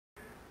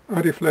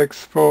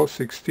Arriflex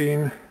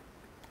 416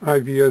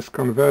 IVS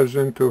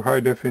conversion to high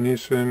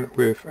definition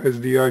with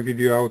SDI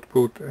video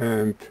output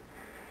and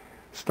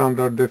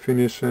standard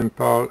definition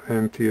PAL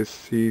and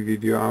TSC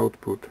video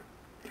output.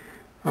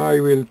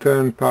 I will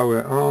turn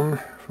power on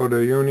for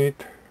the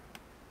unit.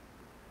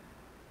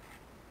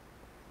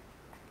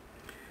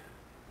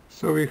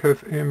 So we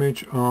have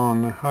image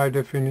on high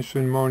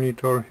definition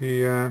monitor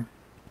here,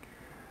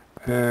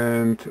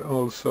 and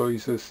also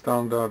is a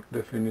standard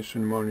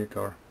definition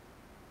monitor.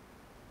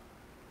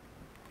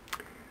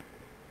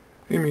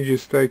 Image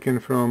is taken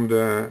from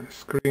the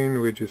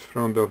screen, which is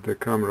front of the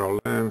camera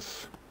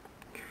lens,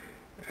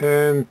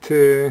 and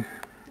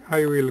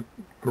I will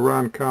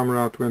run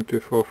camera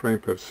 24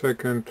 frames per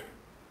second.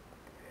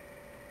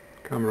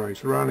 Camera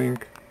is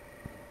running.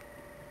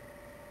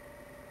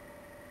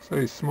 So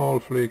a small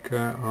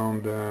flicker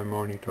on the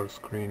monitor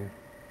screen.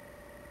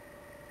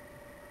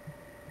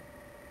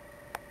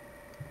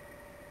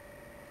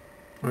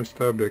 I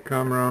stop the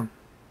camera.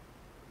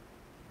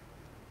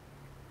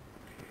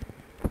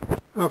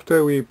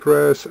 After we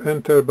press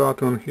enter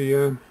button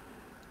here,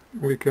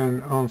 we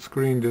can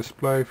on-screen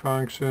display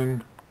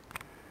function,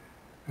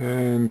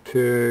 and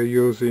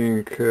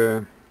using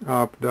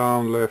up,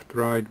 down, left,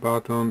 right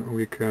button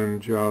we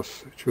can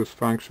just choose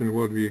function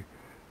what we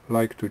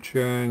like to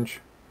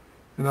change,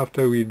 and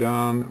after we're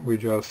done we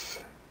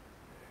just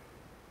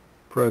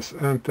press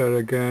enter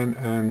again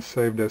and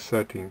save the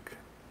setting.